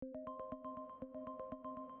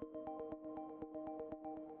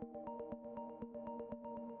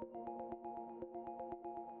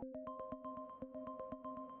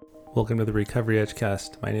Welcome to the Recovery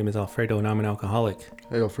Edgecast. My name is Alfredo and I'm an alcoholic.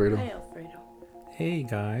 Hey, Alfredo. Hi, Alfredo. Hey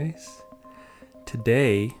guys.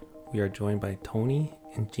 Today we are joined by Tony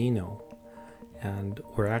and Gino, and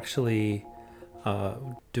we're actually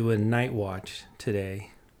doing night watch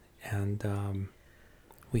today, and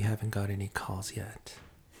we haven't got any calls yet.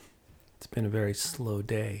 It's been a very slow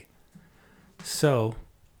day. So,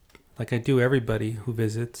 like I do everybody who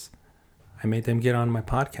visits, I made them get on my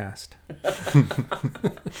podcast.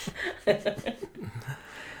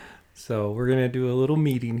 So we're gonna do a little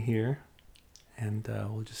meeting here, and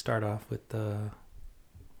we'll just start off with the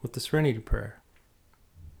Serenity Prayer.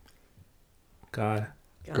 God,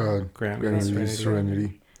 grant me me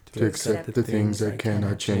serenity to accept the things I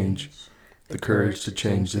cannot change, the courage to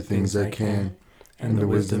change the things I can, and the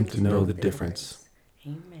wisdom to know the difference.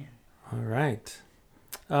 Amen. All right.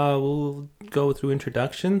 We'll go through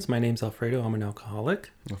introductions. My name's Alfredo. I'm an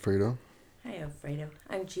alcoholic. Alfredo. Hi, Alfredo.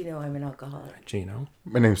 I'm Gino. I'm an alcoholic. Gino.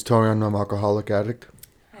 My name's Tony. I'm an alcoholic addict.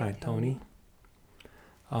 Hi, Tony.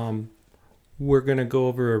 We're going to go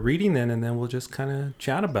over a reading then, and then we'll just kind of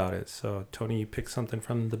chat about it. So, Tony, you pick something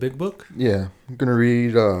from the big book? Yeah, I'm going to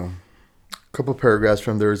read a couple paragraphs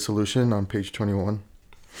from their solution on page 21.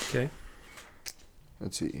 Okay.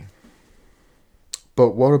 Let's see.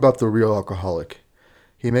 But what about the real alcoholic?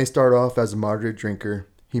 He may start off as a moderate drinker.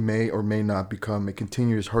 He may or may not become a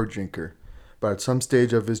continuous hard drinker. But at some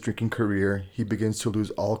stage of his drinking career, he begins to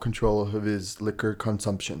lose all control of his liquor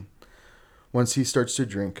consumption. Once he starts to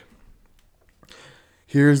drink,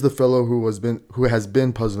 here is the fellow who has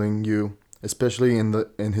been puzzling you, especially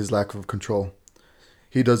in his lack of control.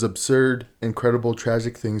 He does absurd, incredible,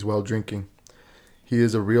 tragic things while drinking. He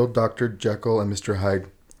is a real Dr. Jekyll and Mr.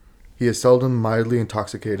 Hyde. He is seldom mildly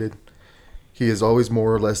intoxicated. He is always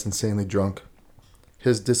more or less insanely drunk.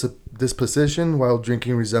 His disposition while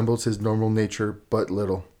drinking resembles his normal nature but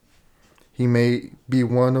little. He may be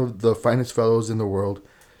one of the finest fellows in the world,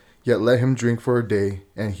 yet let him drink for a day,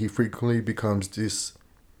 and he frequently becomes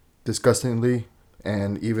disgustingly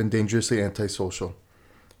and even dangerously antisocial.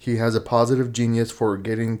 He has a positive genius for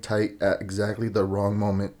getting tight at exactly the wrong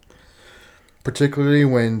moment, particularly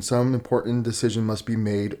when some important decision must be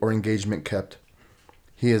made or engagement kept.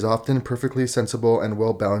 He is often perfectly sensible and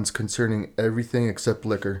well-balanced concerning everything except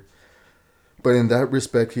liquor. But in that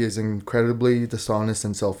respect, he is incredibly dishonest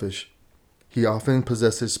and selfish. He often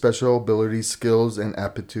possesses special abilities, skills, and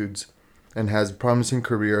aptitudes, and has a promising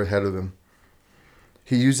career ahead of him.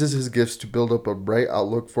 He uses his gifts to build up a bright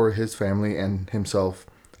outlook for his family and himself,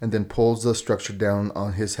 and then pulls the structure down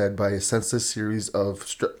on his head by a senseless series of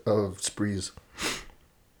sprees.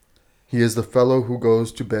 He is the fellow who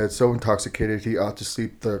goes to bed so intoxicated he ought to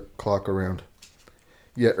sleep the clock around.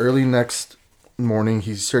 Yet early next morning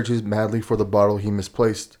he searches madly for the bottle he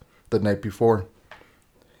misplaced the night before.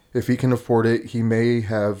 If he can afford it, he may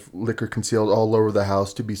have liquor concealed all over the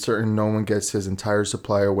house to be certain no one gets his entire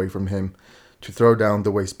supply away from him to throw down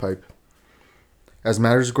the waste pipe. As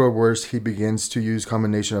matters grow worse, he begins to use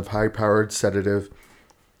combination of high-powered sedative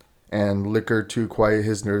and liquor to quiet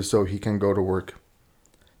his nerves so he can go to work.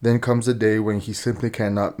 Then comes a day when he simply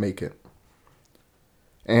cannot make it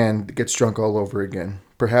and gets drunk all over again.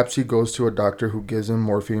 Perhaps he goes to a doctor who gives him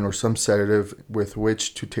morphine or some sedative with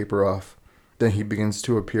which to taper off. Then he begins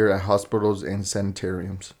to appear at hospitals and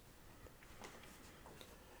sanitariums.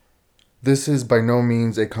 This is by no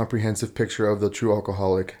means a comprehensive picture of the true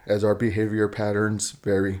alcoholic, as our behavior patterns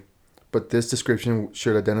vary, but this description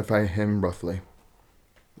should identify him roughly.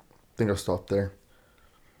 I think I'll stop there.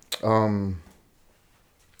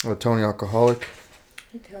 A Tony alcoholic.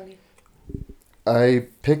 Hey, Tony. I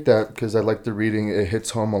picked that because I like the reading. It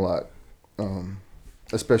hits home a lot,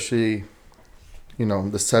 especially,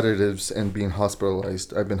 the sedatives and being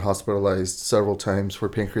hospitalized. I've been hospitalized several times for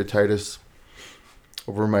pancreatitis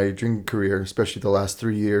over my drinking career, especially the last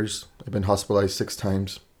 3 years. I've been hospitalized 6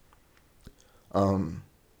 times. And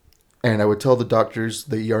I would tell the doctors,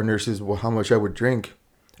 the ER nurses, how much I would drink,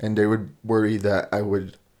 and they would worry that I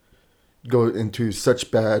would go into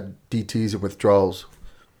such bad DTs and withdrawals,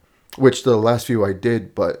 which the last few I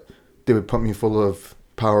did, but they would pump me full of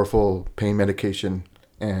powerful pain medication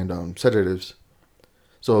and sedatives.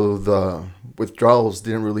 So the withdrawals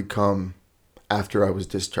didn't really come after I was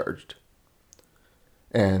discharged.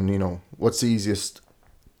 And, what's the easiest,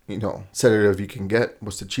 sedative you can get?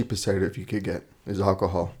 What's the cheapest sedative you could get is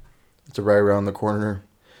alcohol. It's right around the corner.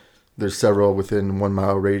 There's several within 1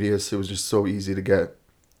 mile radius. It was just so easy to get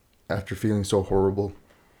after feeling so horrible.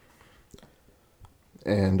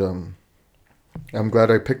 And I'm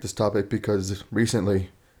glad I picked this topic because recently,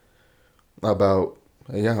 about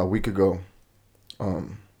a week ago,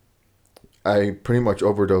 I pretty much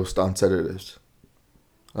overdosed on sedatives.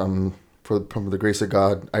 From the grace of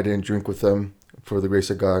God, I didn't drink with them. For the grace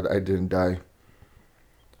of God, I didn't die.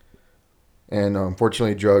 And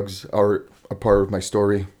unfortunately, drugs are a part of my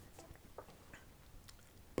story.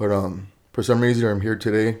 But for some reason, I'm here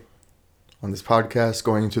today on this podcast,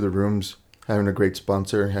 going into the rooms, having a great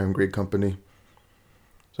sponsor, having great company.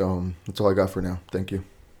 So that's all I got for now. Thank you.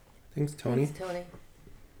 Thanks, Tony. Thanks, Tony.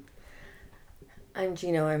 I'm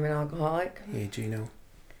Gino. I'm an alcoholic. Hey, Gino.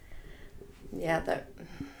 Yeah,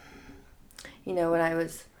 when I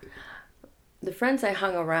was, the friends I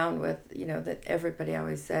hung around with, that everybody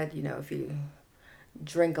always said, if you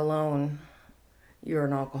drink alone, you're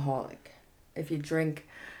an alcoholic. If you drink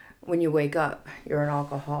when you wake up, you're an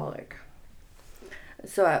alcoholic.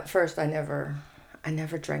 So at first I never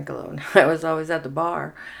drank alone. I was always at the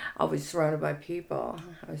bar, always surrounded by people.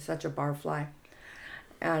 I was such a barfly.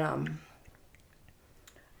 And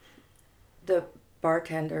the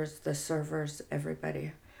bartenders, the servers,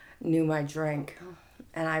 everybody knew my drink.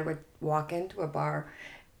 And I would walk into a bar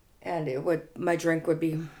and my drink would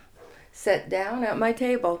be set down at my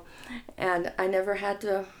table. And I never had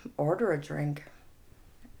to order a drink.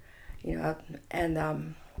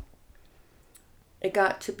 And it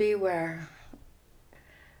got to be where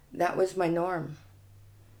that was my norm.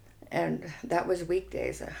 And that was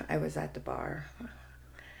weekdays. I was at the bar.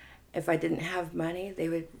 If I didn't have money, they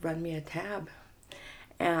would run me a tab.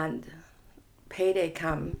 And payday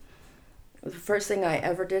come. The first thing I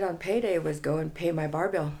ever did on payday was go and pay my bar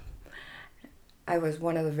bill. I was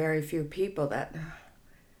one of the very few people that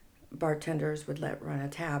bartenders would let run a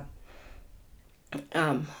tab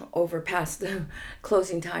over past the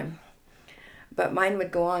closing time. But mine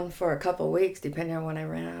would go on for a couple of weeks, depending on when I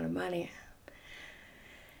ran out of money.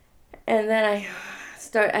 And then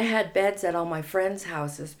I had beds at all my friends'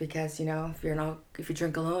 houses because, if you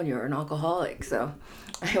drink alone, you're an alcoholic. So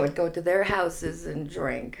I would go to their houses and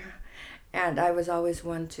drink. And I was always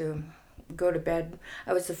one to go to bed.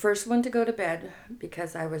 I was the first one to go to bed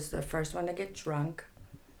because I was the first one to get drunk.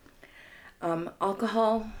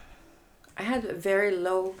 Alcohol, I had a very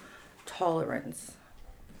low tolerance.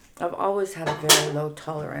 I've always had a very low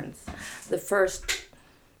tolerance. The first,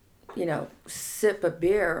 sip of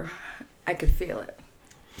beer, I could feel it.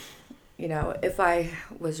 If I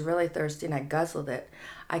was really thirsty and I guzzled it,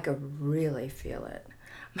 I could really feel it.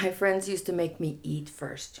 My friends used to make me eat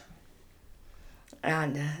first.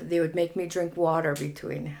 And they would make me drink water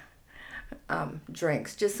between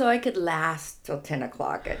drinks, just so I could last till 10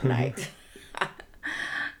 o'clock at night.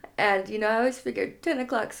 And, I always figured 10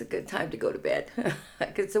 o'clock's a good time to go to bed.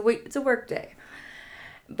 It's a work day.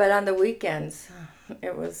 But on the weekends,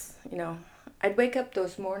 it was, I'd wake up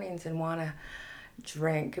those mornings and want to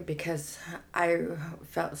drink because I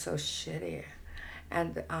felt so shitty.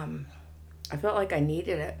 And I felt like I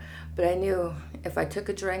needed it. But I knew if I took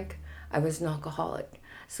a drink, I was an alcoholic.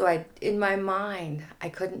 So in my mind, I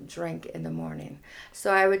couldn't drink in the morning.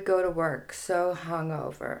 So I would go to work so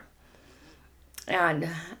hungover. And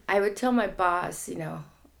I would tell my boss,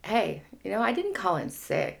 hey, I didn't call in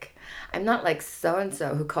sick. I'm not like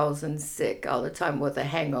so-and-so who calls in sick all the time with a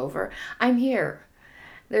hangover. I'm here.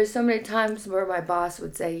 There's so many times where my boss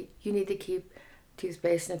would say, you need to keep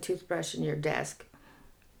toothpaste and a toothbrush in your desk.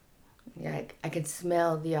 Yeah, I could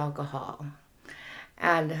smell the alcohol.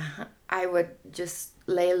 And I would just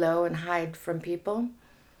lay low and hide from people.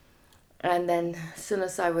 And then as soon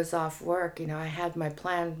as I was off work, I had my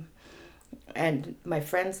plan. And my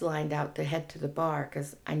friends lined out to head to the bar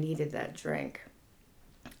because I needed that drink.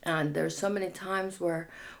 And there's so many times where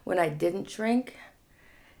when I didn't drink,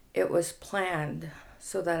 it was planned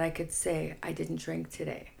so that I could say I didn't drink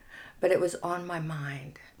today. But it was on my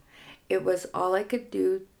mind. It was all I could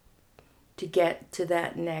do to get to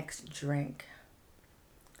that next drink.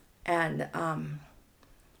 And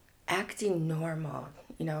acting normal,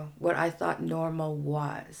 what I thought normal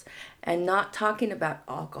was. And not talking about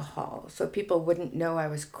alcohol so people wouldn't know I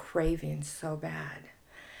was craving so bad.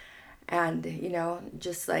 And,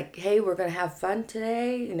 just like, hey, we're going to have fun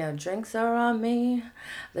today. Drinks are on me.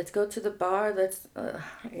 Let's go to the bar. Let's,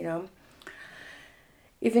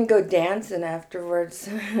 even go dancing afterwards.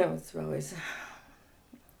 It's always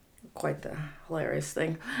quite the hilarious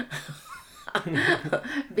thing.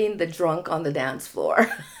 Being the drunk on the dance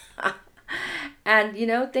floor. And,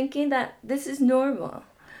 thinking that this is normal.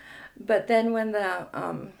 But then when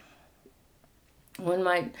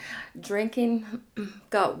my drinking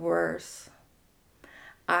got worse,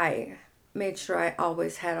 I made sure I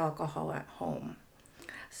always had alcohol at home.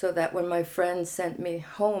 So that when my friends sent me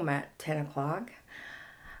home at 10 o'clock,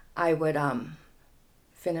 I would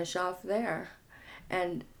finish off there.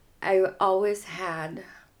 And I always had,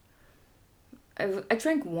 I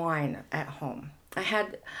drank wine at home. I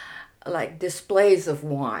had like displays of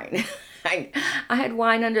wine. I had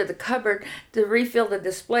wine under the cupboard to refill the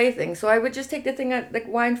display thing. So I would just take the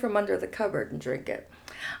wine from under the cupboard and drink it.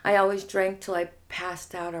 I always drank till I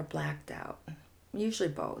passed out or blacked out. Usually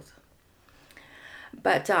both.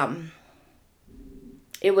 But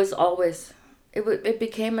it was always, it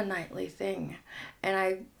became a nightly thing. And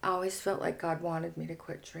I always felt like God wanted me to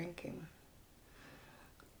quit drinking.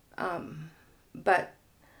 But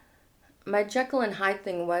my Jekyll and Hyde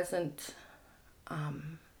thing wasn't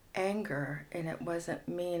anger, and it wasn't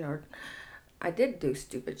mean, or I did do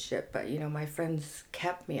stupid shit, but my friends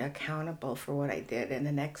kept me accountable for what I did, and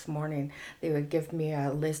the next morning they would give me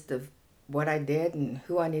a list of what I did and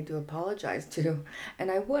who I need to apologize to,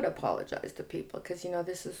 and I would apologize to people because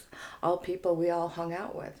this is all people we all hung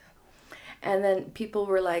out with. And then people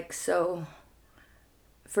were like so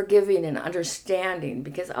forgiving and understanding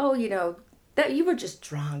because that you were just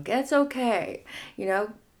drunk. It's okay.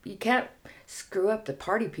 You can't screw up the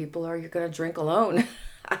party people or you're going to drink alone.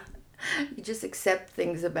 You just accept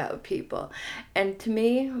things about people. And to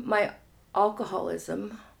me, my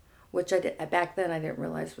alcoholism, which I did back then I didn't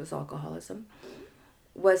realize was alcoholism,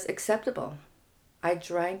 was acceptable. I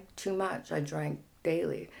drank too much. I drank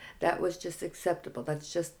daily. That was just acceptable.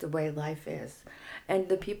 That's just the way life is. And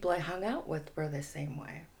the people I hung out with were the same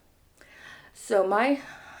way. So my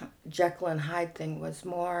Jekyll and Hyde thing was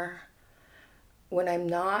more when I'm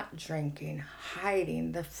not drinking,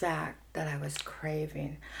 hiding the fact that I was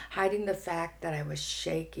craving, hiding the fact that I was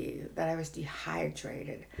shaky, that I was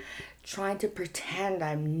dehydrated, trying to pretend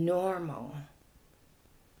I'm normal,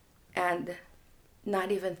 and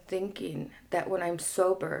not even thinking that when I'm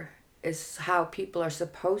sober is how people are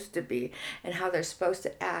supposed to be and how they're supposed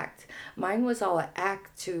to act. Mine was all an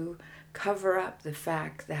act to cover up the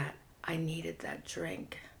fact that I needed that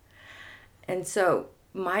drink. And so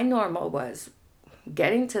my normal was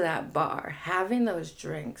getting to that bar, having those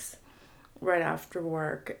drinks right after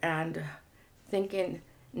work, and thinking,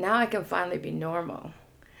 now I can finally be normal.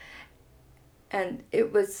 And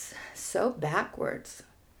it was so backwards.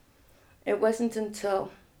 It wasn't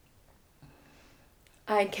until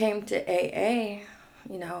I came to AA,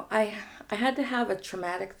 I had to have a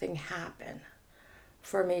traumatic thing happen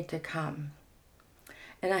for me to come.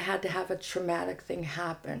 And I had to have a traumatic thing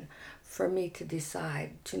happen for me to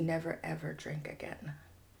decide to never ever drink again.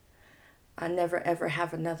 I never ever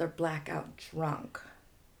have another blackout drunk.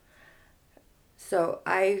 So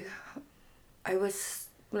I was,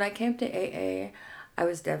 when I came to AA, I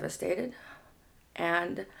was devastated.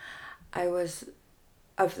 And I was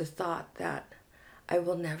of the thought that I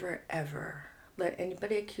will never ever let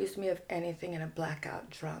anybody accuse me of anything in a blackout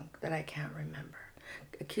drunk that I can't remember.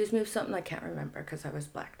 Accuse me of something I can't remember because I was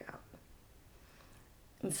blacked out.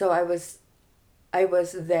 And so I was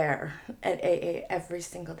there at AA every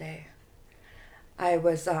single day. I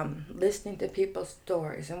was listening to people's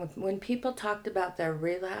stories. And when people talked about their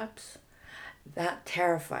relapse, that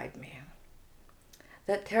terrified me.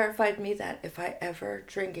 That terrified me that if I ever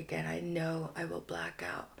drink again, I know I will black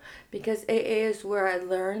out. Because AA is where I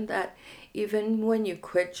learned that even when you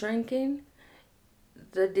quit drinking,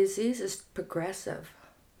 the disease is progressive.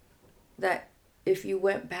 That if you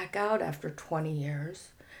went back out after 20 years,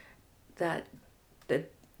 that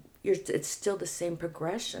it's still the same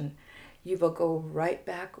progression. You will go right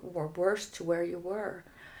back or worse to where you were.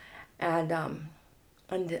 And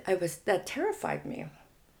that terrified me.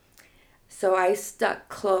 So I stuck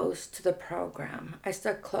close to the program. I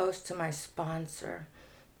stuck close to my sponsor.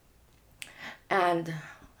 And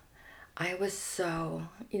I was so,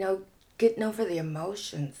 getting over the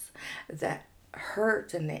emotions, that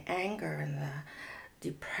hurt and the anger and the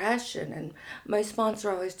depression. And my sponsor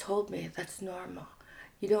always told me, that's normal.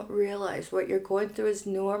 You don't realize what you're going through is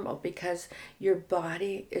normal because your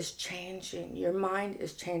body is changing. Your mind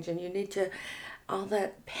is changing. You need to, all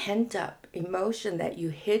that pent up emotion that you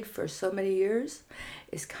hid for so many years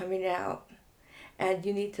is coming out. And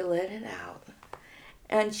you need to let it out.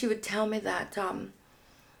 And she would tell me that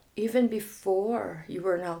even before you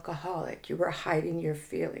were an alcoholic, you were hiding your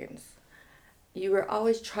feelings. You were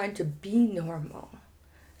always trying to be normal.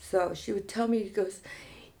 So she would tell me, she goes,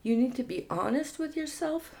 you need to be honest with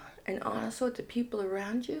yourself and honest with the people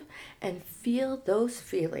around you and feel those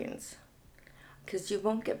feelings. Because you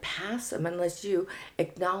won't get past them unless you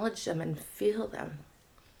acknowledge them and feel them.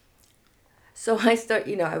 So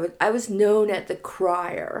I was known at the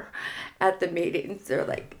crier at the meetings. They're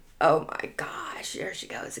like, oh my gosh, here she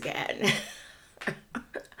goes again.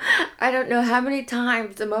 I don't know how many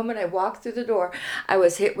times the moment I walked through the door, I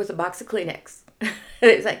was hit with a box of Kleenex.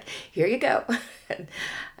 It's like, here you go.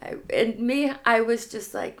 I was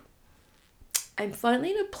just like, I'm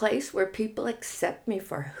finally in a place where people accept me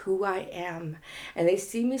for who I am, and they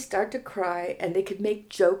see me start to cry, and they could make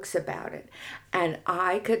jokes about it, and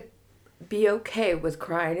I could be okay with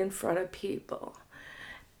crying in front of people,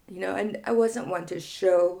 and I wasn't one to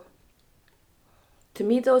show. To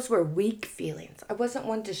me, those were weak feelings. I wasn't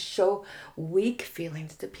one to show weak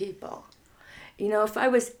feelings to people. If I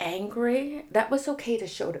was angry, that was okay to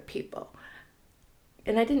show to people.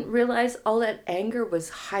 And I didn't realize all that anger was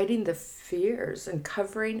hiding the fears and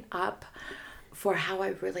covering up for how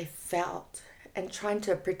I really felt and trying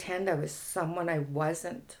to pretend I was someone I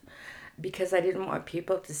wasn't because I didn't want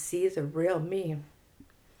people to see the real me.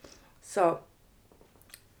 So,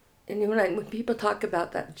 and when people talk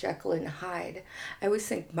about that Jekyll and Hyde, I always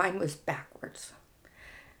think mine was backwards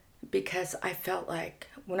because I felt like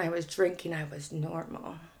when I was drinking, I was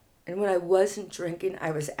normal. And when I wasn't drinking, I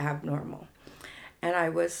was abnormal. And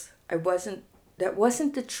that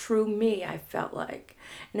wasn't the true me, I felt like.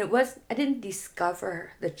 And I didn't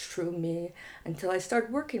discover the true me until I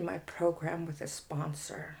started working my program with a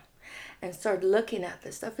sponsor and started looking at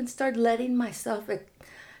this stuff and started letting myself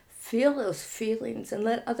feel those feelings and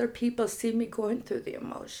let other people see me going through the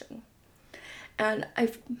emotion. And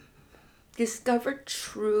I've discovered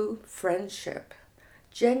true friendship,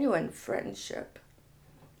 genuine friendship.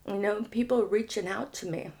 People reaching out to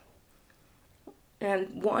me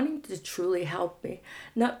and wanting to truly help me.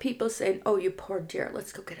 Not people saying, oh, you poor dear,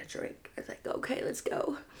 let's go get a drink. I was like, okay, let's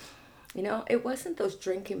go. It wasn't those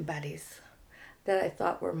drinking buddies that I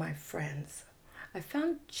thought were my friends. I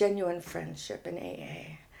found genuine friendship in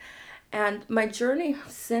AA. And my journey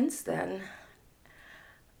since then,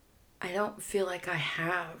 I don't feel like I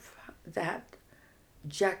have that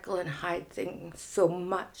Jekyll and Hyde thing so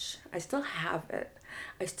much. I still have it.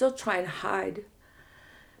 I still try and hide,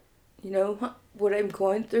 what I'm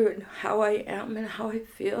going through and how I am and how I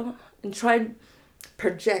feel, and try and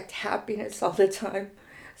project happiness all the time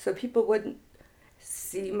so people wouldn't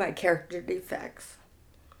see my character defects.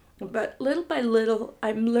 But little by little,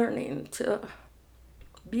 I'm learning to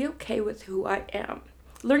be okay with who I am,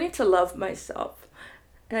 learning to love myself.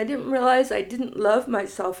 And I didn't realize I didn't love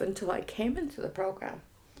myself until I came into the program.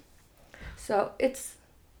 So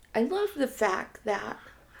I love the fact that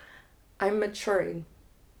I'm maturing.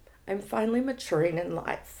 I'm finally maturing in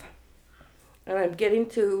life. And I'm getting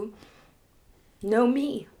to know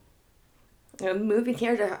me. Moving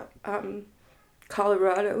here to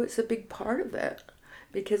Colorado is a big part of it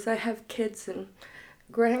because I have kids and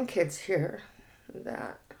grandkids here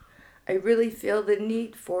that I really feel the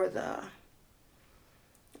need for the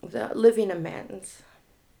living amends.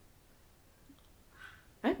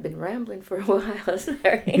 I've been rambling for a while,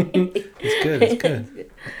 sorry. It's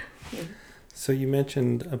good. So you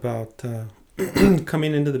mentioned about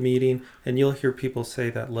coming into the meeting, and you'll hear people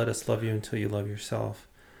say that, let us love you until you love yourself.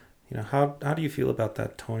 How do you feel about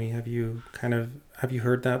that, Tony? Have you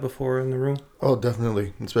heard that before in the room? Oh,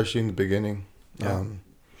 definitely, especially in the beginning. Yeah.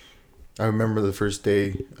 I remember the first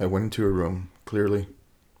day I went into a room, clearly.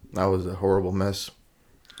 I was a horrible mess,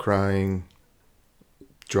 crying,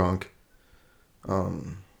 drunk.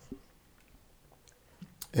 The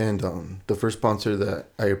first sponsor that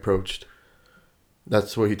I approached,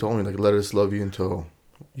 that's what he told me, like, let us love you until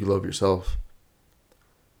you love yourself.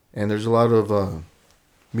 And there's a lot of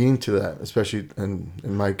meaning to that, especially in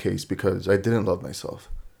my case, because I didn't love myself.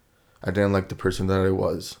 I didn't like the person that I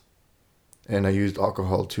was. And I used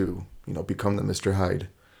alcohol to, become the Mr. Hyde.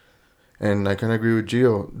 And I kind of agree with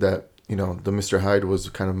Gio that, the Mr. Hyde was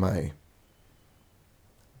kind of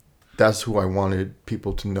that's who I wanted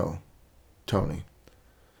people to know, Tony.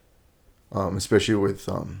 Especially with,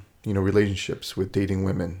 relationships, with dating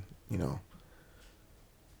women,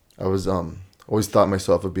 I was, always thought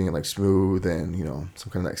myself of being like smooth and,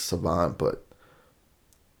 some kind of like savant, but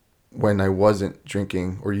when I wasn't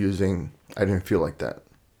drinking or using, I didn't feel like that.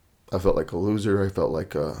 I felt like a loser. I felt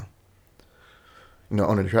like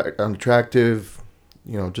unattractive,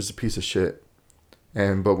 just a piece of shit.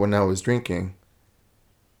 But when I was drinking,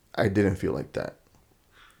 I didn't feel like that.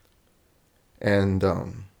 And,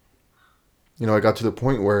 I got to the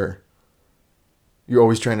point where you're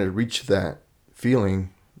always trying to reach that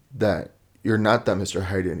feeling that you're not that Mr.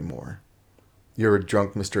 Hyde anymore. You're a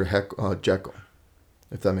drunk Mr. Jekyll,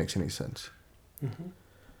 if that makes any sense. Mm-hmm.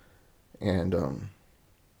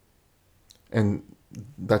 And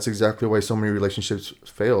that's exactly why so many relationships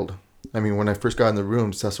failed. I mean, when I first got in the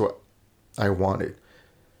rooms, that's what I wanted.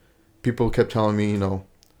 People kept telling me,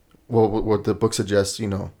 what the book suggests,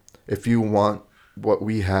 if you want what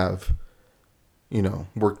we have,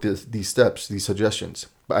 work these steps, these suggestions.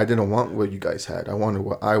 But I didn't want what you guys had. I wanted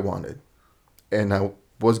what I wanted. And I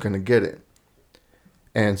was going to get it.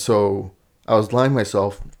 And so I was lying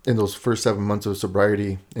myself in those first 7 months of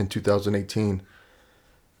sobriety in 2018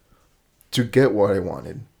 to get what I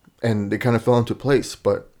wanted. And it kind of fell into place,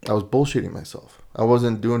 but I was bullshitting myself. I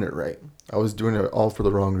wasn't doing it right. I was doing it all for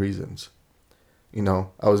the wrong reasons.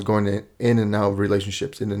 I was going in and out of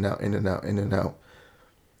relationships, in and out, in and out, in and out.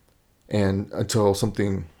 And until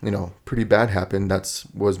something, pretty bad happened,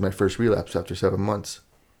 was my first relapse after 7 months.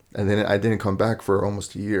 And then I didn't come back for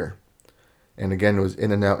almost a year. And again, it was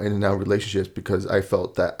in and out relationships because I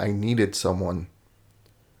felt that I needed someone,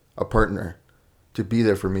 a partner, to be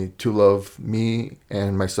there for me, to love me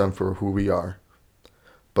and my son for who we are.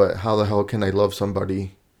 But how the hell can I love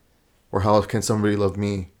somebody, or how can somebody love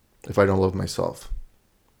me if I don't love myself?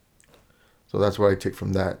 So that's what I take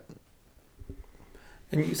from that.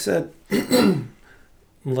 And you said,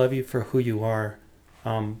 love you for who you are.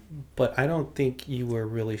 But I don't think you were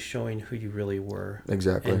really showing who you really were.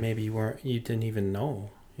 Exactly. And maybe you didn't even know,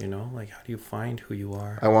 like how do you find who you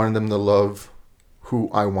are? I wanted them to love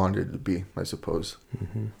who I wanted to be, I suppose.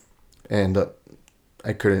 Mm-hmm. And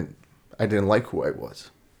I didn't like who I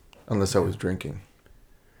was unless I was drinking.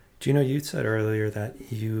 You said earlier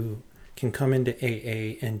that you can come into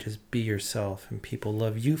AA and just be yourself and people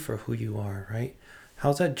love you for who you are, right?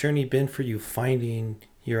 How's that journey been for you, finding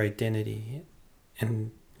your identity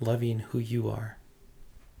and loving who you are?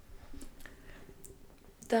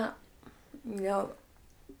 I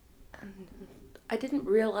didn't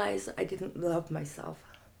realize I didn't love myself.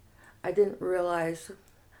 I didn't realize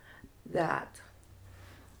that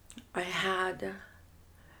I had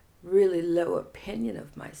really low opinion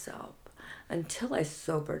of myself until I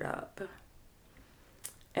sobered up.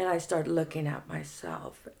 And I started looking at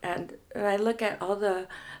myself. And I look at all the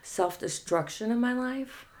self-destruction in my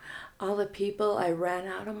life, all the people I ran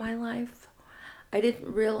out of my life. I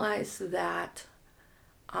didn't realize that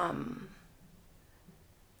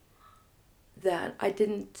that I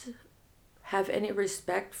didn't have any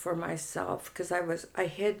respect for myself because I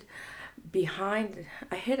hid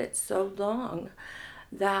it so long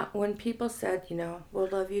that when people said, we'll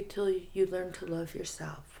love you till you learn to love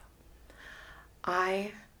yourself,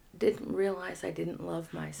 I didn't realize I didn't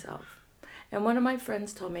love myself. And one of my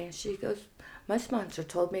friends told me, she goes, my sponsor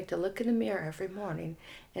told me to look in the mirror every morning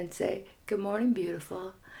and say, good morning,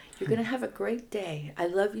 beautiful. You're going to have a great day. I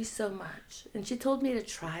love you so much. And she told me to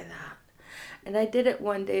try that. And I did it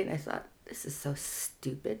one day and I thought, this is so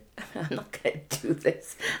stupid. I'm not going to do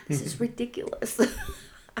this. This is ridiculous.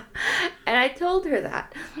 And I told her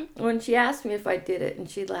that when she asked me if I did it, and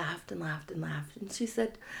she laughed and laughed and laughed. And she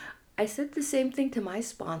said, I said the same thing to my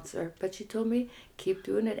sponsor, but she told me, keep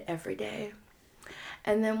doing it every day.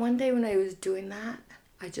 And then one day when I was doing that,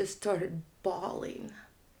 I just started bawling.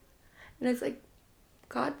 And I was like,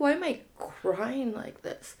 God, why am I crying like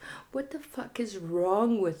this? What the fuck is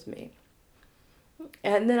wrong with me?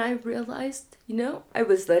 And then I realized, I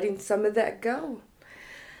was letting some of that go.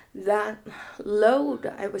 That load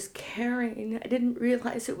I was carrying, I didn't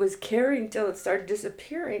realize it was carrying until it started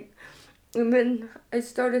disappearing. And then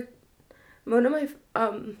one of my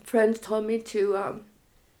friends told me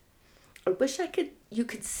I wish you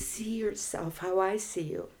could see yourself how I see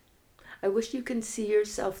you. I wish you can see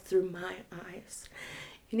yourself through my eyes.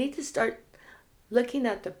 You need to start looking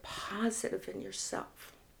at the positive in yourself.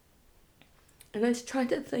 And I was trying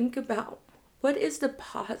to think about, what is the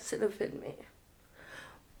positive in me?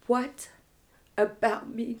 What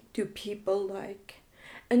about me do people like?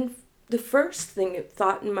 And the first thing it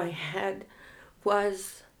thought in my head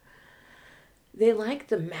was, they like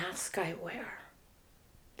the mask I wear.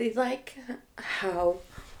 They like how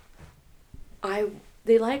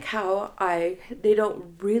they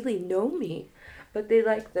don't really know me, but they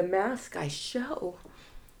like the mask I show.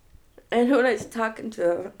 And when I was talking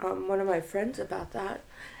to one of my friends about that,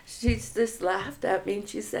 she just laughed at me and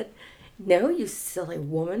she said, no, you silly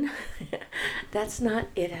woman. That's not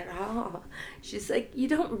it at all. She's like, you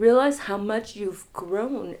don't realize how much you've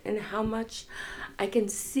grown and how much I can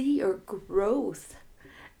see your growth.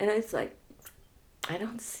 And I was like, I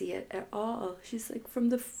don't see it at all. She's like, from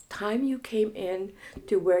the time you came in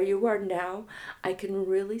to where you are now, I can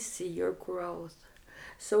really see your growth.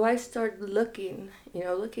 So I started looking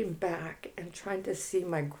back and trying to see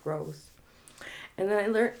my growth. And then I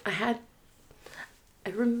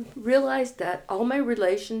realized that all my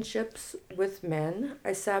relationships with men,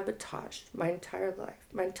 I sabotaged my entire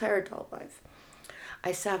adult life.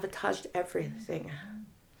 I sabotaged everything.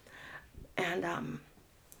 And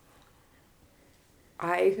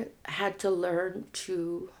I had to learn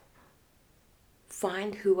to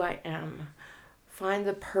find who I am, find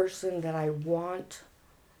the person that I want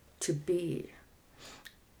to be,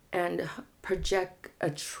 and project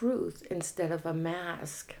a truth instead of a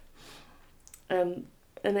mask. And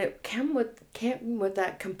it came with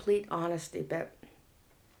that complete honesty, but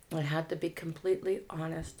I had to be completely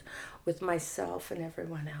honest with myself and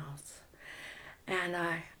everyone else. And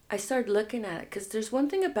I started looking at it, because there's one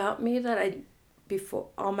thing about me that before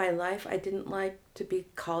all my life, I didn't like to be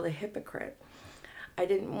called a hypocrite.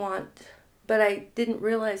 But I didn't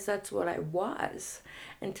realize that's what I was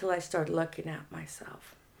until I started looking at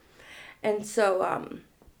myself. And so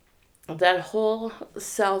that whole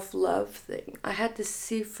self-love thing, I had to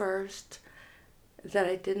see first that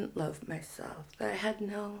I didn't love myself, that I had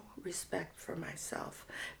no respect for myself,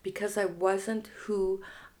 because I wasn't who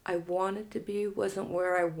I wanted to be, wasn't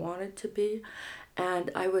where I wanted to be, and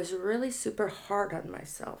I was really super hard on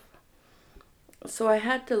myself. So I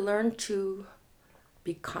had to learn to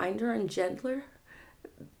be kinder and gentler.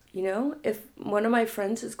 You know, if one of my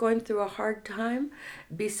friends is going through a hard time,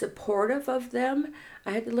 be supportive of them.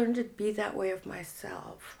 I had to learn to be that way of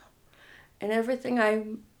myself. And everything I,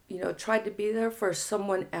 tried to be there for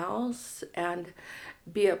someone else and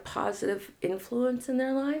be a positive influence in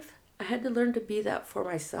their life, I had to learn to be that for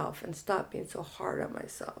myself and stop being so hard on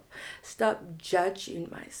myself. Stop judging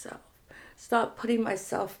myself. Stop putting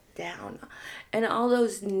myself down. And all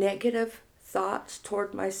those negative thoughts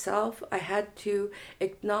toward myself, I had to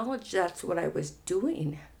acknowledge that's what I was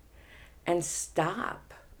doing and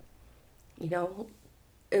stop.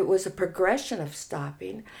 It was a progression of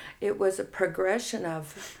stopping. It was a progression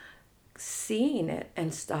of seeing it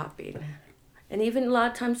and stopping. And even a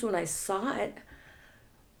lot of times when I saw it,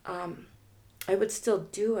 I would still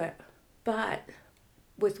do it. But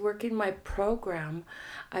with working my program,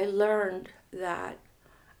 I learned that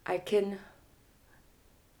I can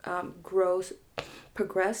grow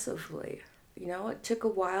progressively. It took a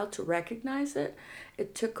while to recognize it.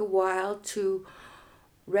 It took a while to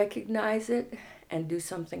recognize it and do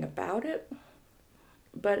something about it.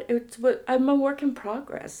 But I'm a work in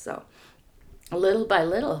progress. So little by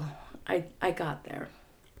little, I got there.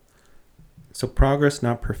 So progress,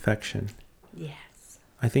 not perfection. Yes.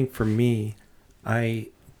 I think for me,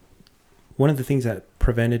 one of the things that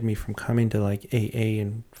prevented me from coming to like AA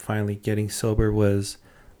and finally getting sober was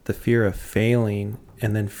the fear of failing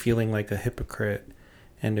and then feeling like a hypocrite.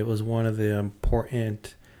 And it was one of the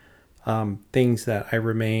important things that I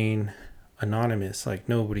remain anonymous. Like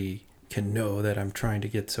nobody can know that I'm trying to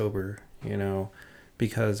get sober,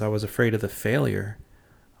 because I was afraid of the failure.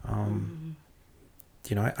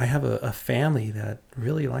 I have a family that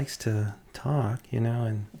really likes to talk,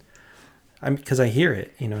 and because I hear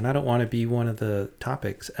it, and I don't want to be one of the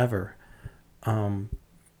topics ever.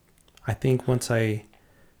 I think once I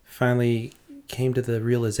finally came to the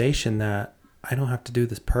realization that I don't have to do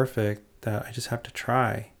this perfect, that I just have to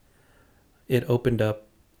try, it opened up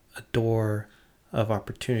a door of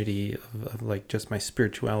opportunity of like just my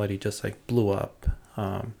spirituality just like blew up.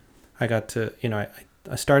 I got to,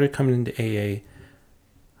 I started coming into AA.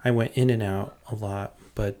 I went in and out a lot,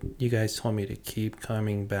 but you guys told me to keep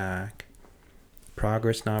coming back.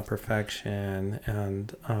 Progress, not perfection.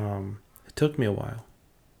 And it took me a while.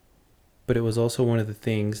 But it was also one of the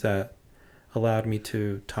things that allowed me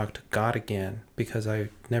to talk to God again, because I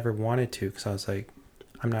never wanted to, because I was like,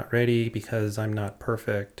 I'm not ready because I'm not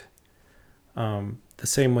perfect. The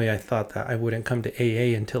same way I thought that I wouldn't come to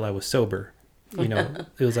AA until I was sober. It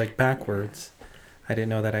was like backwards. I didn't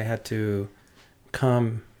know that I had to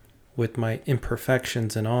come with my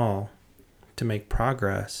imperfections and all to make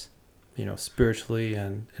progress, spiritually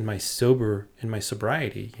and in my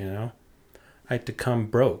sobriety, I had to come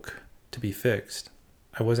broke to be fixed.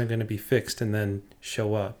 I wasn't going to be fixed and then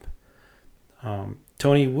show up.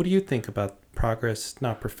 Tony, what do you think about progress,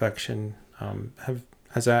 not perfection?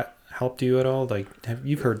 Has that helped you at all? Like,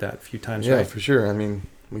 you've heard that a few times, yeah, right? for sure. I mean,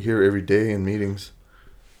 we hear it every day in meetings.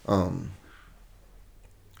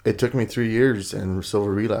 It took me 3 years and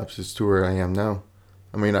sober relapses to where I am now.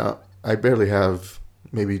 I mean, I barely have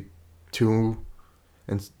maybe 2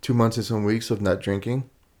 months and some weeks of not drinking,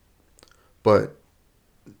 but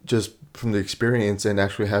just from the experience and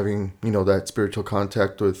actually having, that spiritual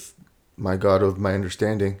contact with my God of my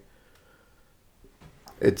understanding,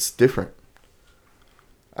 it's different.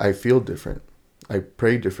 I feel different. I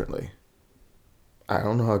pray differently. I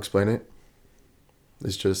don't know how to explain it.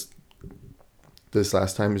 It's just, this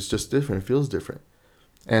last time is just different. It feels different.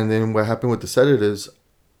 And then what happened with the sedatives,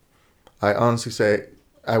 I honestly say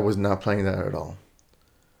I was not playing that at all.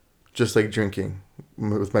 Just like drinking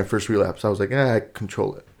with my first relapse, I was like, I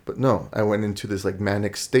control it. But no, I went into this like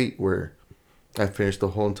manic state where I finished the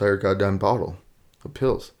whole entire goddamn bottle of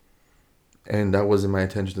pills. And that wasn't my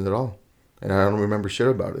intention at all. And I don't remember shit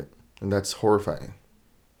about it. And that's horrifying.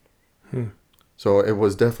 So it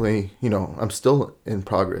was definitely, I'm still in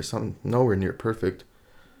progress. I'm nowhere near perfect.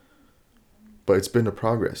 But it's been a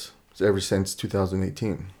progress ever since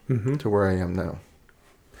 2018 to where I am now.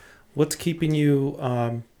 What's keeping you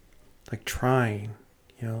trying?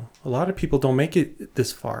 A lot of people don't make it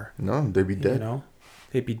this far. No, they'd be dead.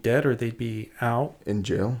 They'd be dead or they'd be out. In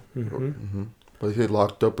jail. But they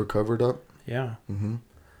locked up or covered up. Yeah.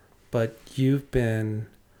 But you've been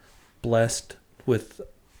blessed with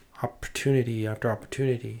opportunity after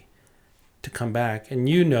opportunity to come back. And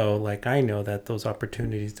like I know, that those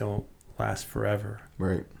opportunities don't last forever.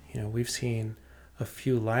 Right. We've seen a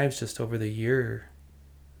few lives just over the year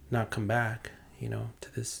not come back,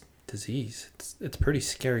 to this disease. It's pretty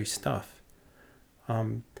scary stuff.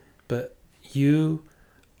 But you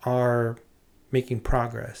are making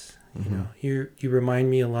progress. You remind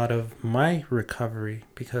me a lot of my recovery,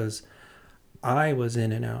 because I was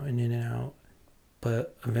in and out,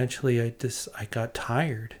 but eventually I got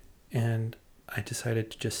tired and I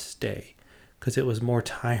decided to just stay, because it was more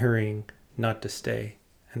tiring not to stay,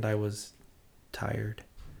 and I was tired.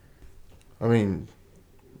 I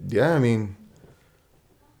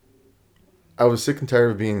was sick and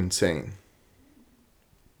tired of being insane,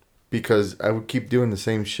 because I would keep doing the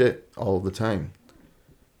same shit all the time.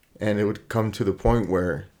 And it would come to the point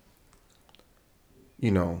where,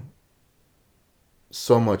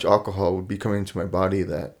 so much alcohol would be coming into my body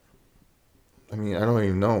that, I don't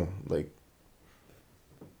even know.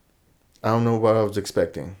 I don't know what I was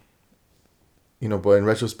expecting. But in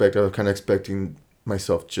retrospect, I was kind of expecting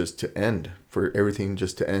myself just to end, for everything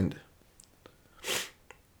just to end.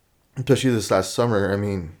 Especially this last summer,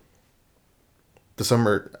 the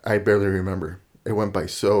summer I barely remember. It went by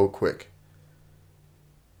so quick.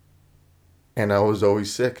 And I was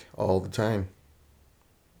always sick all the time.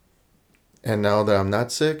 And now that I'm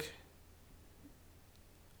not sick,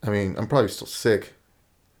 I'm probably still sick,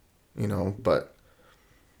 but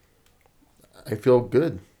I feel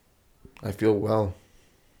good. I feel well.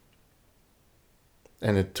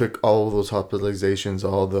 And it took all of those hospitalizations,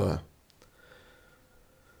 all the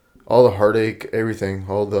heartache, everything,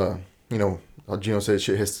 all the, Gino said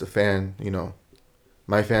shit hits the fan,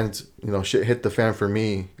 My fans, shit hit the fan for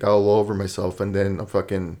me, got all over myself, and then a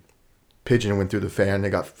fucking pigeon went through the fan,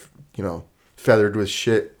 and got, feathered with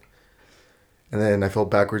shit. And then I fell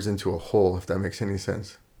backwards into a hole, if that makes any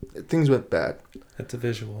sense. Things went bad. That's a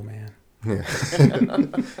visual, man. Yeah.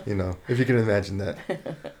 If you can imagine that.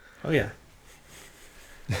 Oh, yeah.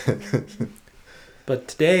 But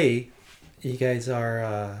today, you guys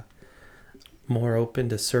are more open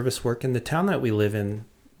to service work. In the town that we live in,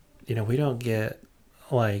 we don't get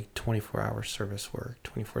 24-hour service work,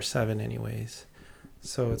 24/7 anyways.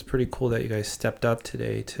 So it's pretty cool that you guys stepped up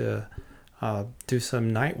today to do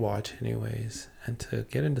some night watch anyways, and to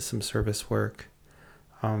get into some service work.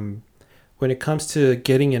 When it comes to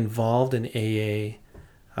getting involved in AA,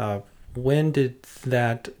 when did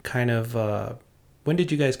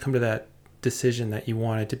you guys come to that decision that you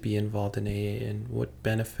wanted to be involved in AA, and what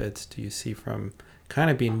benefits do you see from kind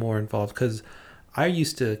of being more involved? Because I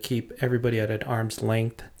used to keep everybody at an arm's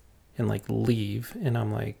length and leave, and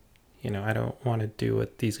I'm I don't want to do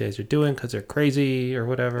what these guys are doing because they're crazy or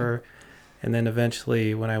whatever. And then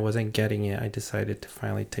eventually, when I wasn't getting it, I decided to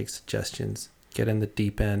finally take suggestions, get in the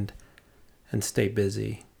deep end, and stay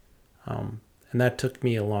busy. And that took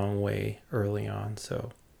me a long way early on. So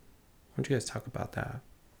why don't you guys talk about that?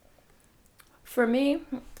 For me,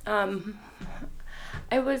 when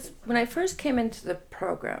I first came into the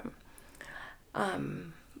program,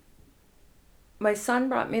 my son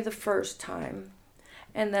brought me the first time,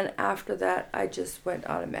 and then after that, I just went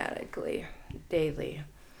automatically, daily.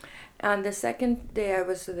 And the second day I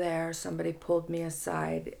was there, somebody pulled me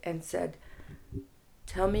aside and said,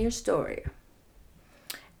 "Tell me your story."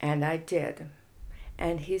 And I did.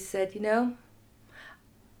 And he said, you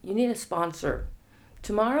need a sponsor.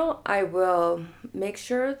 Tomorrow I will make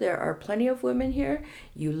sure there are plenty of women here.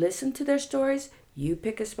 You listen to their stories, you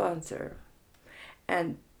pick a sponsor.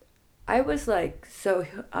 And I was so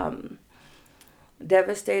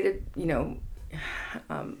devastated,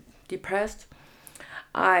 depressed.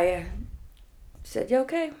 I said, yeah,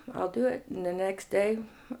 okay, I'll do it. And the next day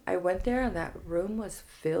I went there, and that room was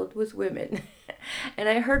filled with women. And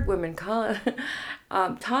I heard women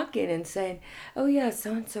talking and saying, "Oh yeah,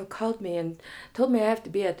 so-and-so called me and told me I have to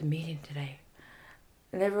be at the meeting today."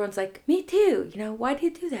 And everyone's like, "Me too. Why do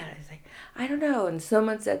you do that?" I was like, "I don't know." And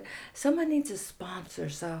someone said, "Someone needs a sponsor,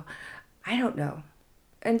 so I don't know."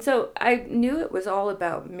 And so I knew it was all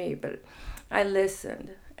about me, but I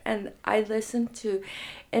listened. And I listened to,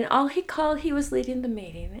 and all he was leading the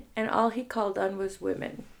meeting, and all he called on was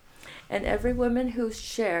women. And every woman who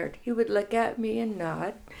shared, he would look at me and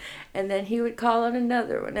nod, and then he would call on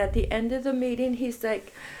another one. At the end of the meeting, he's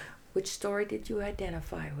like, which story did you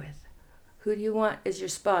identify with? Who do you want as your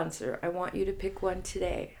sponsor? I want you to pick one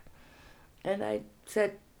today. And I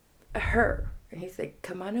said, her. And he's like,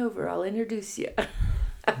 come on over, I'll introduce you.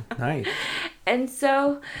 Nice. And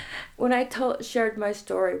so when I shared my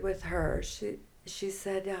story with her, she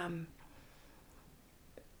said,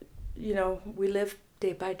 we live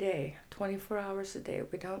day by day, 24 hours a day.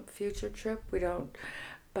 We don't future trip,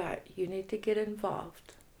 but you need to get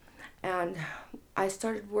involved. And I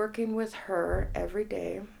started working with her every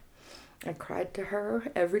day. I cried to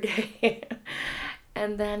her every day.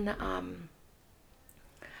 And then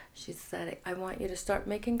she said, I want you to start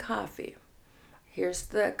making coffee. Here's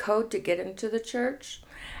the code to get into the church,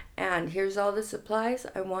 and here's all the supplies.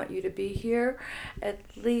 I want you to be here at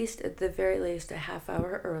the very least, a half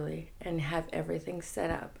hour early and have everything set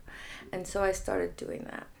up. And so I started doing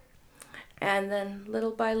that. And then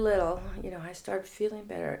little by little, I started feeling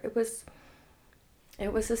better. It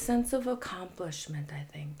was a sense of accomplishment, I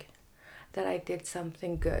think, that I did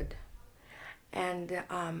something good. And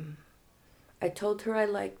I told her I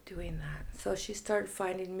liked doing that. So she started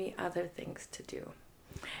finding me other things to do.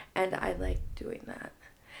 And I liked doing that.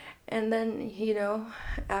 And then,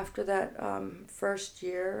 after that first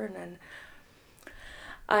year, and then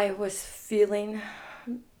I was feeling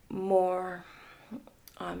more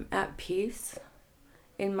at peace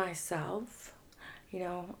in myself.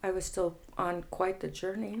 I was still on quite the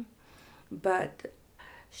journey. But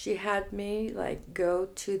she had me go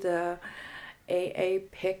to the AA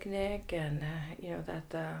picnic, and that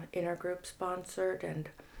the intergroup sponsored, and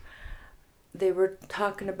they were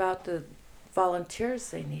talking about the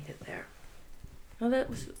volunteers they needed there. No, that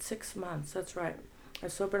was 6 months. That's right. I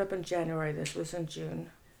sobered up in January. This was in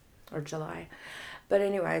June or July. But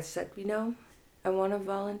anyway, I said, I want to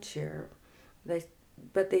volunteer.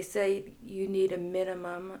 But they say you need a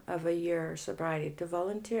minimum of a year sobriety to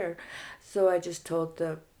volunteer. So I just told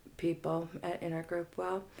the people at intergroup,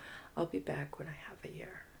 well, I'll be back when I have a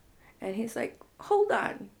year. And he's like, hold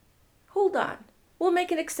on. We'll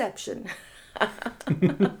make an exception.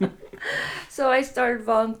 So I started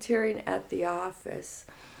volunteering at the office,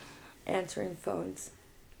 answering phones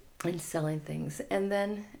and selling things. And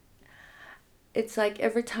then it's like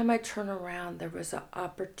every time I turn around, there was an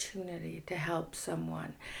opportunity to help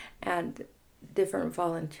someone, and different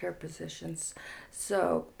volunteer positions.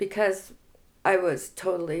 So because I was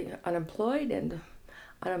totally unemployed and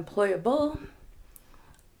unemployable,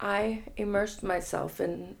 I immersed myself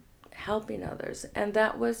in helping others. And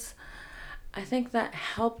I think that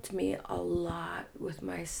helped me a lot with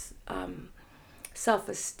my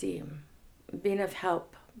self-esteem, being of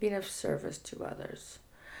help, being of service to others.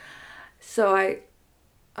 So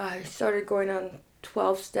I started going on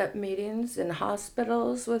 12-step meetings in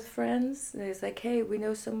hospitals with friends. And it's like, hey, we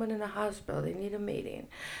know someone in a hospital. They need a meeting.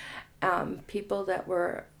 People that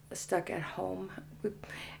were stuck at home.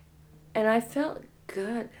 And I felt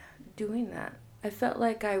good doing that. I felt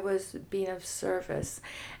like I was being of service.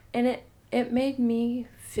 And it made me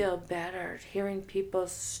feel better hearing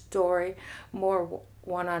people's story, more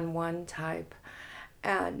one-on-one type,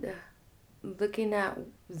 and looking at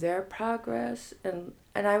their progress. And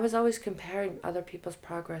I was always comparing other people's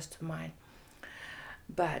progress to mine.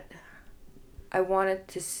 But I wanted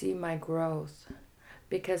to see my growth,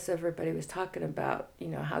 because everybody was talking about,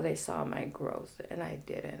 how they saw my growth, and I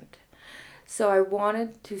didn't. So I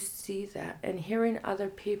wanted to see that, and hearing other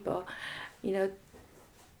people,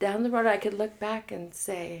 down the road I could look back and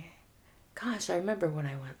say, gosh, I remember when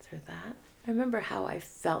I went through that. I remember how I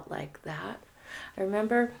felt like that. I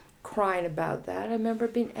remember crying about that. I remember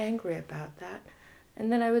being angry about that.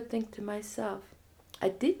 And then I would think to myself, I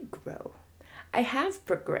did grow. I have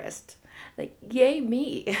progressed. Like, yay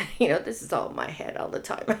me. This is all in my head all the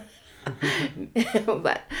time.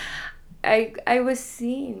 But I was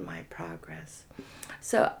seeing my progress.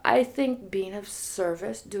 So I think being of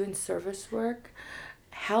service, doing service work,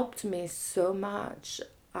 helped me so much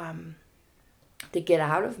to get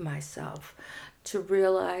out of myself, to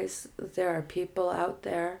realize there are people out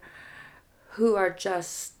there who are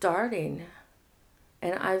just starting,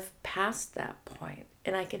 and I've passed that point,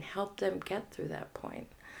 and I can help them get through that point.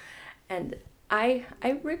 And I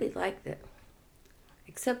really liked it,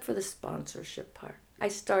 except for the sponsorship part. I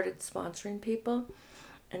started sponsoring people,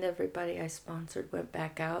 and everybody I sponsored went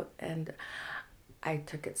back out, and I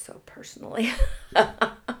took it so personally.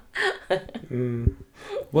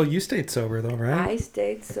 Well, you stayed sober though, right? I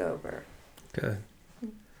stayed sober. Good.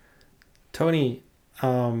 Tony,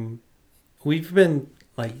 we've been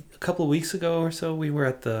like a couple of weeks ago or so, we were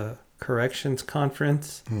at the corrections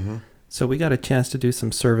conference. Mm-hmm. So we got a chance to do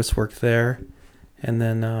some service work there. And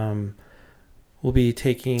then we'll be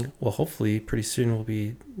hopefully pretty soon we'll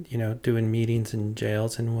be, doing meetings in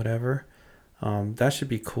jails and whatever. That should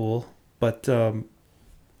be cool. But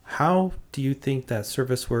how do you think that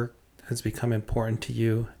service work has become important to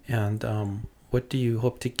you? And what do you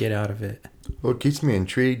hope to get out of it? Well, it keeps me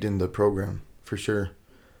intrigued in the program, for sure.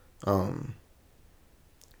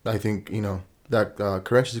 I think, that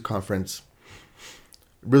corrections conference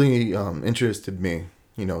really interested me,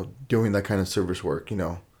 doing that kind of service work,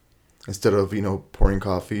 instead of, pouring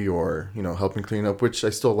coffee or, helping clean up, which I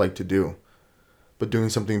still like to do. But doing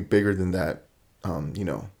something bigger than that,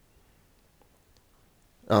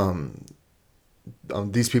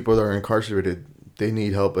 these people that are incarcerated, they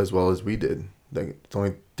need help as well as we did. The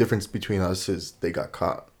only difference between us is they got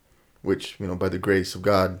caught, which, by the grace of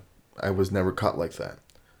God, I was never caught like that.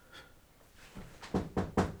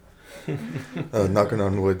 Knocking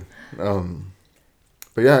on wood.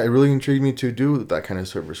 But yeah, it really intrigued me to do that kind of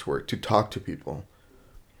service work, to talk to people.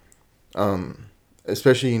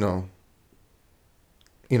 Especially, I'm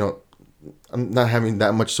not having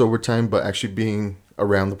that much sober time, but actually being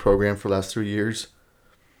around the program for the last 3 years.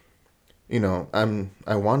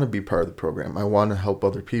 I want to be part of the program. I want to help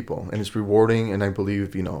other people, and it's rewarding. And I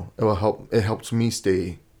believe, it helps me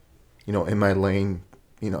stay, in my lane,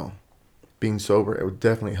 being sober. It would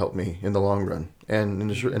definitely help me in the long run and in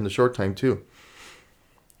the short time too.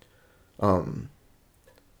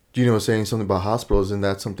 Gino was saying something about hospitals, and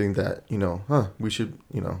that's something that, we should,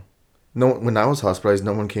 no, when I was hospitalized,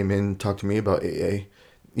 no one came in and talked to me about AA.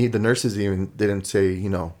 The nurses even didn't say,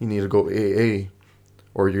 you need to go AA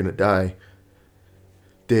or you're going to die.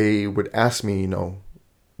 They would ask me,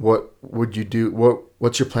 what would you do?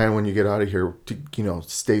 What's your plan when you get out of here to,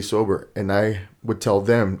 stay sober? And I would tell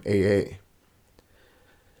them AA.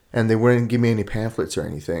 And they wouldn't give me any pamphlets or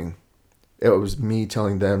anything. It was me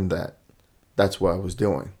telling them that that's what I was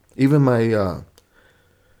doing. Even my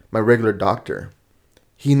regular doctor,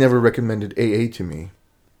 he never recommended AA to me.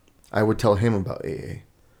 I would tell him about AA.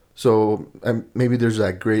 So maybe there's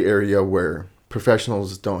that gray area where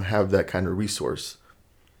professionals don't have that kind of resource.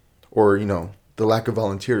 Or, the lack of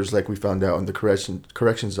volunteers, like we found out in the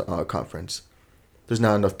corrections conference. There's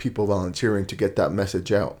not enough people volunteering to get that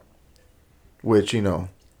message out. Which, isn't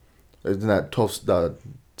that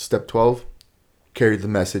step 12? Carry the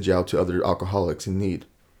message out to other alcoholics in need.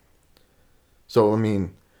 So,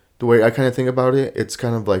 the way I kind of think about it, it's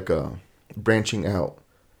kind of like branching out.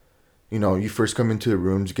 You first come into the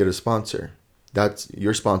room to get a sponsor. That's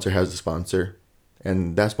your sponsor has a sponsor,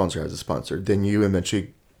 and that sponsor has a sponsor. Then you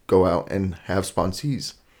eventually go out and have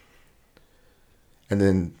sponsees. And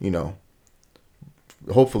then,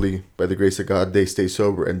 hopefully, by the grace of God, they stay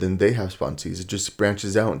sober, and then they have sponsees. It just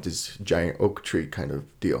branches out into this giant oak tree kind of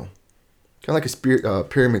deal. Kind of like a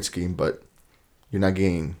pyramid scheme, but you're not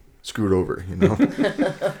getting screwed over,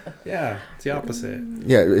 Yeah, it's the opposite.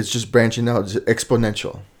 Yeah, it's just branching out. It's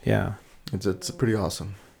exponential. Yeah. It's pretty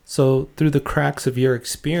awesome. So through the cracks of your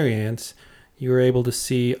experience, you were able to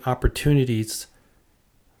see opportunities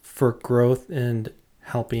for growth and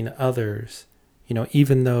helping others,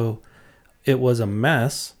 even though it was a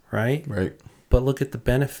mess, right? Right. But look at the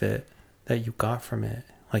benefit that you got from it.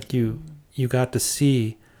 Like you got to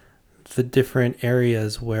see the different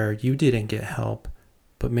areas where you didn't get help,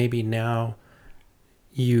 but maybe now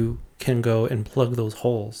you can go and plug those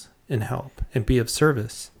holes and help and be of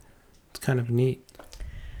service. It's kind of neat.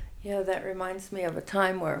 Yeah, that reminds me of a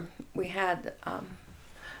time where we had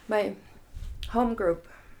my home group.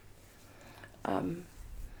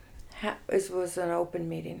 It was an open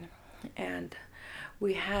meeting, and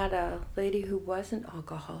we had a lady who wasn't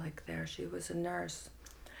alcoholic there. She was a nurse.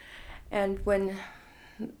 And when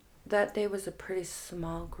that day was a pretty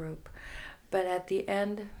small group, but at the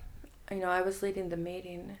end, I was leading the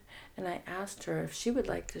meeting, and I asked her if she would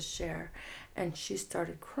like to share, and she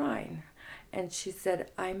started crying, and she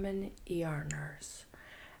said, "I'm an ER nurse,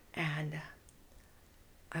 and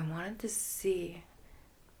I wanted to see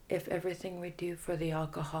if everything we do for the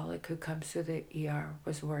alcoholic who comes to the ER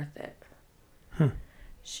was worth it."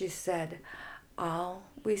 She said, "All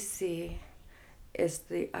we see is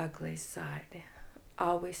the ugly side.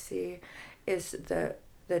 All we see is the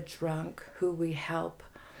drunk who we help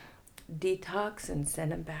detox and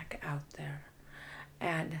send him back out there."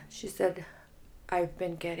 And she said, I've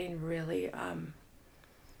been getting really,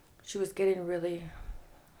 she was getting really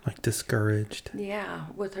Like discouraged. Yeah,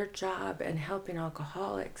 with her job and helping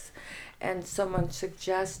alcoholics. And someone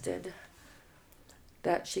suggested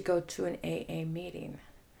that she go to an AA meeting.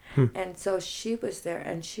 And so she was there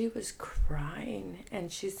and she was crying.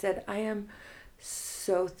 And she said, I am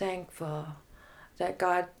so thankful that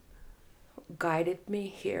God guided me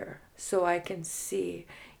here so I can see,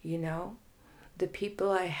 the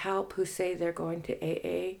people I help who say they're going to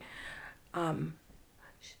AA.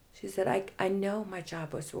 She said, I know my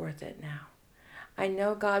job was worth it now. I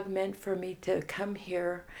know God meant for me to come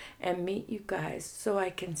here and meet you guys so I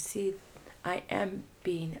can see I am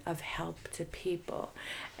being of help to people.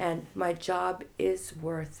 And my job is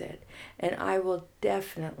worth it. And I will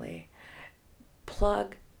definitely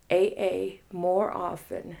plug AA more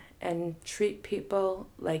often and treat people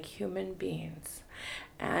like human beings.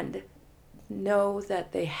 And know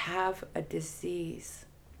that they have a disease.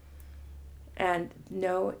 And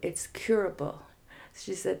know it's curable.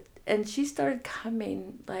 She said, and she started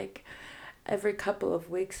coming like every couple of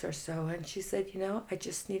weeks or so. And she said, I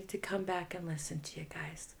just needed to come back and listen to you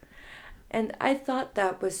guys. And I thought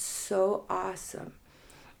that was so awesome.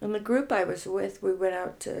 In the group I was with, we went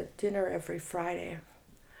out to dinner every Friday.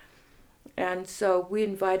 And so we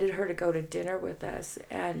invited her to go to dinner with us.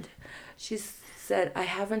 And she said, I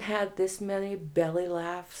haven't had this many belly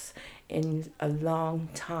laughs in a long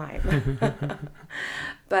time.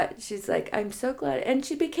 But she's like, I'm so glad. And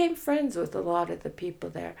she became friends with a lot of the people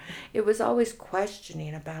there. It was always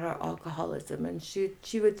questioning about our alcoholism. And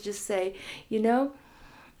she would just say,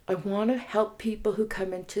 I want to help people who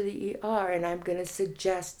come into the ER. And I'm going to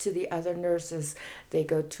suggest to the other nurses they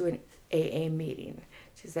go to an AA meeting.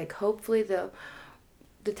 She's like, hopefully the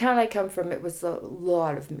town I come from, it was a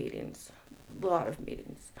lot of meetings.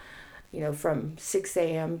 From 6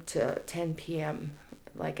 a.m. to 10 p.m.,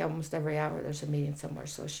 like almost every hour there's a meeting somewhere.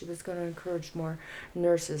 So she was going to encourage more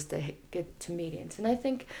nurses to get to meetings. And I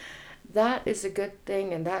think that is a good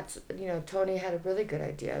thing. And that's, Tony had a really good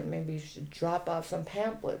idea. Maybe you should drop off some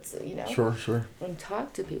pamphlets, Sure. And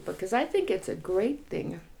talk to people. Because I think it's a great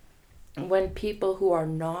thing when people who are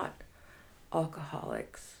not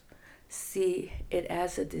alcoholics see it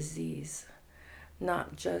as a disease,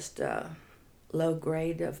 not just a low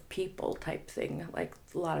grade of people type thing, like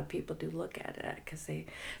a lot of people do look at it, because they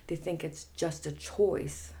think it's just a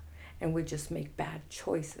choice and we just make bad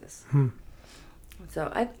choices.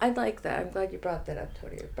 So I like that. I'm glad you brought that up,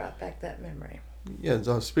 Tony. You brought back that memory. Yeah,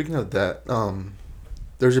 so speaking of that,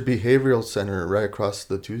 there's a behavioral center right across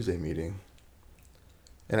the Tuesday meeting.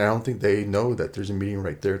 And I don't think they know that there's a meeting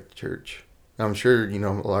right there at the church. And I'm sure, a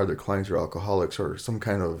lot of their clients are alcoholics or some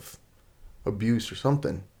kind of abuse or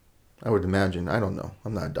something. I would imagine. I don't know.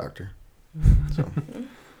 I'm not a doctor. So,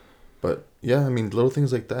 but yeah, little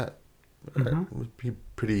things like that would be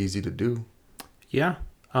pretty easy to do. Yeah.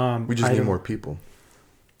 We just need more people.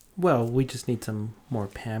 Well, we just need some more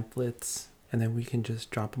pamphlets, and then we can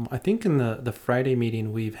just drop them. I think in the Friday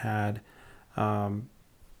meeting we've had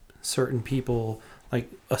certain people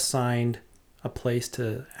like assigned a place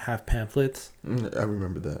to have pamphlets. I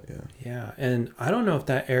remember that, yeah. Yeah, and I don't know if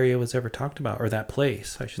that area was ever talked about, or that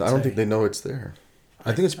place, I should say. I don't think they know it's there.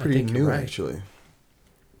 I think it's pretty new, right. Actually.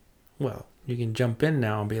 Well, you can jump in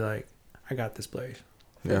now and be like, I got this place.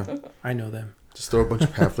 Yeah. I know them. Just throw a bunch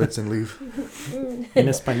of pamphlets and leave. In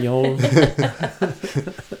Espanol.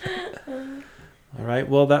 All right,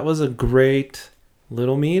 well, that was a great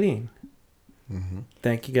little meeting. Mm-hmm.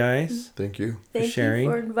 Thank you, guys. Thank you. For sharing.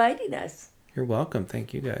 Thank you for inviting us. You're welcome.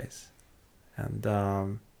 Thank you, guys.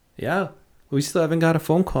 And, yeah, we still haven't got a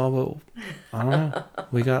phone call, but I don't know.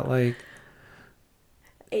 We got like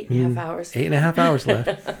 8.5 hours. 8.5 hours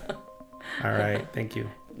left. All right. Thank you.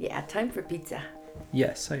 Yeah, time for pizza.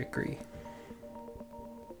 Yes, I agree.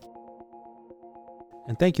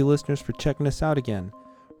 And thank you, listeners, for checking us out again.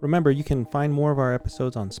 Remember, you can find more of our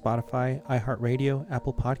episodes on Spotify, iHeartRadio,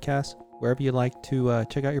 Apple Podcasts, wherever you like to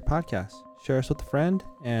check out your podcasts. Share us with a friend,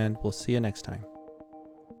 and we'll see you next time.